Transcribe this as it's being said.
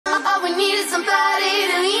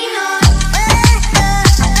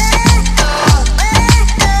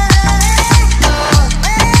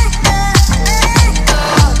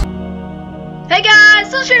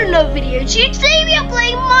video. Today we are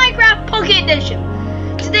playing Minecraft Pocket Edition.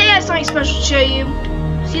 Today I have something special to show you.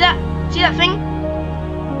 See that? See that thing?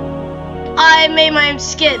 I made my own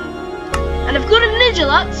skin. And I've got a ninja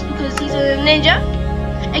Lutz because he's a ninja.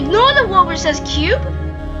 Ignore the wall where it says cube.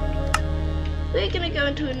 We're gonna go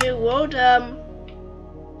into a new world.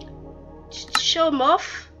 Just to show him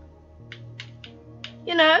off.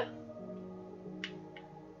 You know.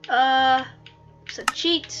 Some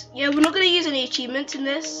cheats. Yeah, we're not gonna use any achievements in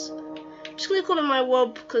this. I'm just gonna call it my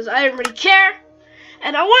world because I don't really care.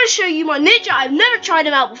 And I want to show you my ninja. I've never tried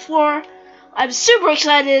him out before. I'm super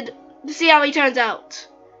excited to see how he turns out.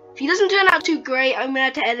 If he doesn't turn out too great, I'm gonna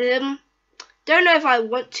have to edit him. Don't know if I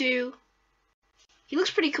want to. He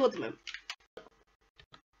looks pretty cool at the moment.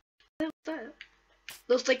 What's that?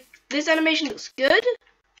 Looks like this animation looks good.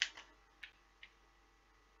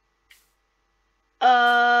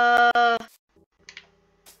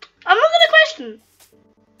 I'm not gonna question.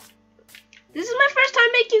 This is my first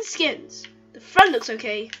time making skins. The front looks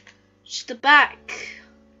okay. Just the back.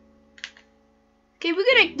 Okay, we're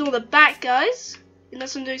gonna ignore the back, guys.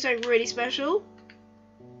 Unless I'm doing something really special.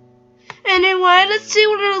 Anyway, let's see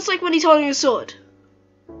what it looks like when he's holding a sword.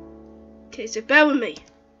 Okay, so bear with me.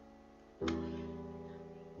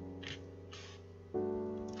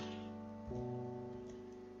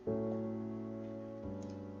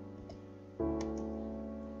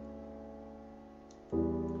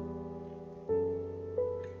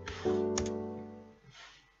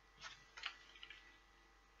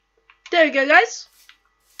 There we go, guys.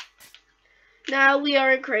 Now we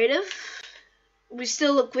are in creative. We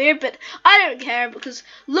still look weird, but I don't care because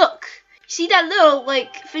look, you see that little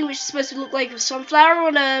thing which is supposed to look like a sunflower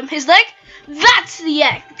on his leg? That's the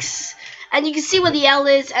X, and you can see where the L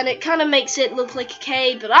is, and it kind of makes it look like a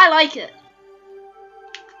K. But I like it.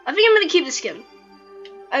 I think I'm gonna keep the skin,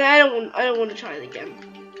 and I don't want to try it again.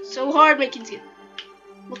 So hard making skin.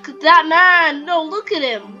 Look at that man! No, look at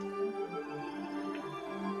him.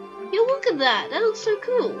 Yo, look at that. That looks so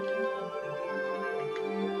cool.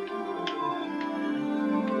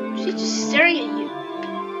 She's just staring at you.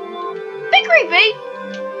 Bit creepy,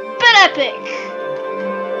 but epic.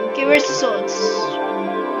 Okay, where's the swords?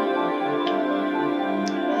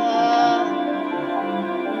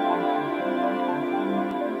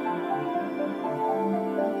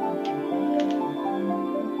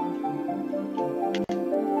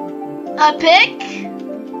 Epic?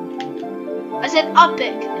 I said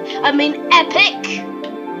epic. I mean epic.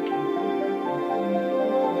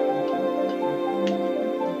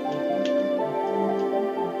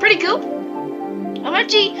 Pretty cool.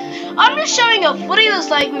 I'm just showing off what he looks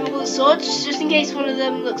like with all the swords, just in case one of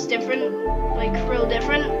them looks different, like real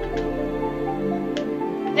different.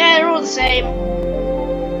 Yeah, they're all the same.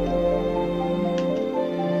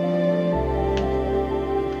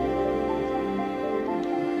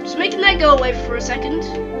 Just making that go away for a second.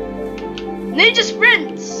 Ninja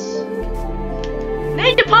sprints!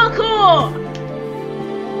 Ninja parkour!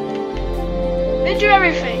 Ninja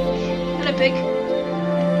everything! Hello, pig.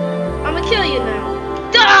 I'm gonna kill you now.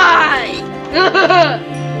 Die!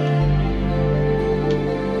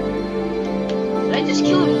 Did I just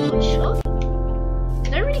kill him in one shot?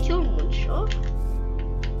 Did I really kill him in one shot?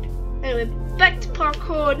 Anyway, back to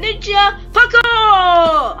parkour. Ninja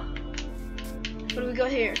parkour! What do we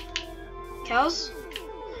got here? Cows?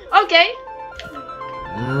 Okay.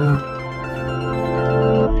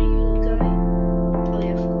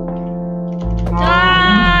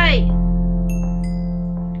 Die!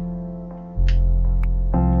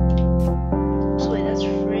 So wait, that's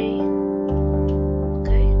free.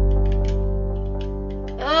 Okay.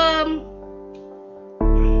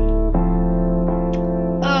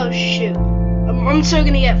 Oh shoot. I'm so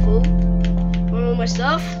gonna get full on all my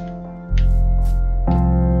stuff.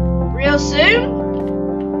 Real soon.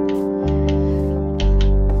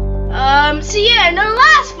 So yeah, in the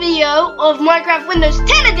last video of Minecraft Windows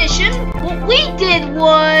 10 Edition, what we did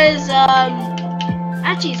was,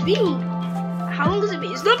 actually it's been, how long has it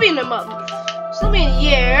been? It's not been a month, it's not been a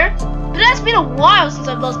year, but it's been a while since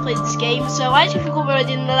I've last played this game, so I actually forgot what I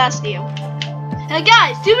did in the last video. Now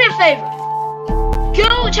guys, do me a favor,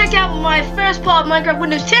 go check out my first part of Minecraft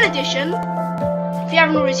Windows 10 Edition, if you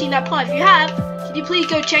haven't already seen that part. If you have, could you please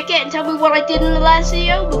go check it and tell me what I did in the last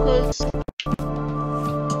video, because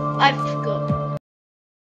I forgot.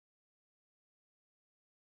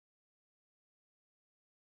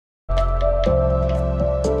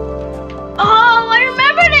 Oh, I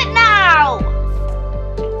remembered it now!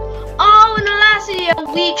 Oh, in the last video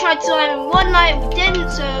we tried to survive in one night, we didn't,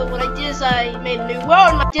 so what I did is I made a new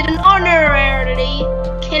world and I did an honorary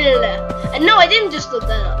kill. And no, I didn't just look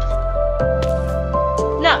that up.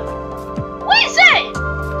 No.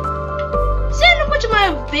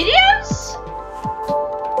 videos?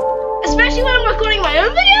 Especially when I'm recording my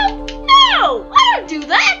own video? No! I don't do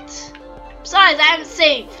that! Besides, I haven't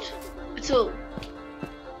saved at all.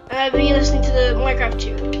 And I've been listening to the Minecraft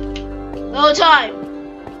tune the whole time.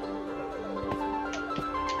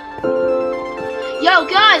 Yo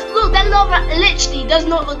guys, look, that lava literally does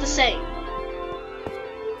not look the same.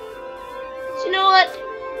 So you know what?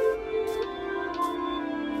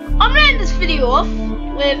 I'm gonna end this video off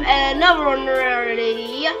with another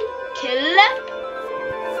honorary kill.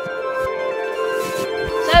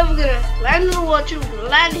 So we're gonna land on the water, we're gonna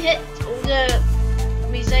land hit, we're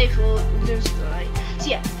gonna be safe or we're gonna die. So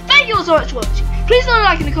yeah, thank you all so much for watching. Please leave a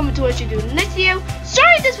like and a comment to what you do in the next video.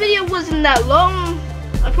 Sorry this video wasn't that long.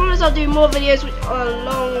 I promise I'll do more videos which are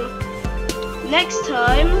long next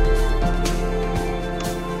time.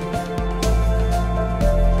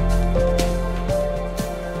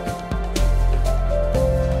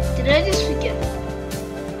 Did I just forget?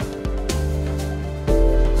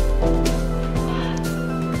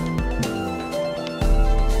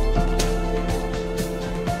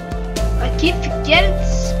 I keep forgetting to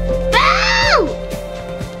spell!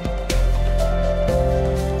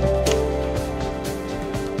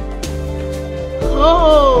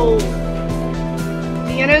 Oh! I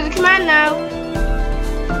think I know the command now.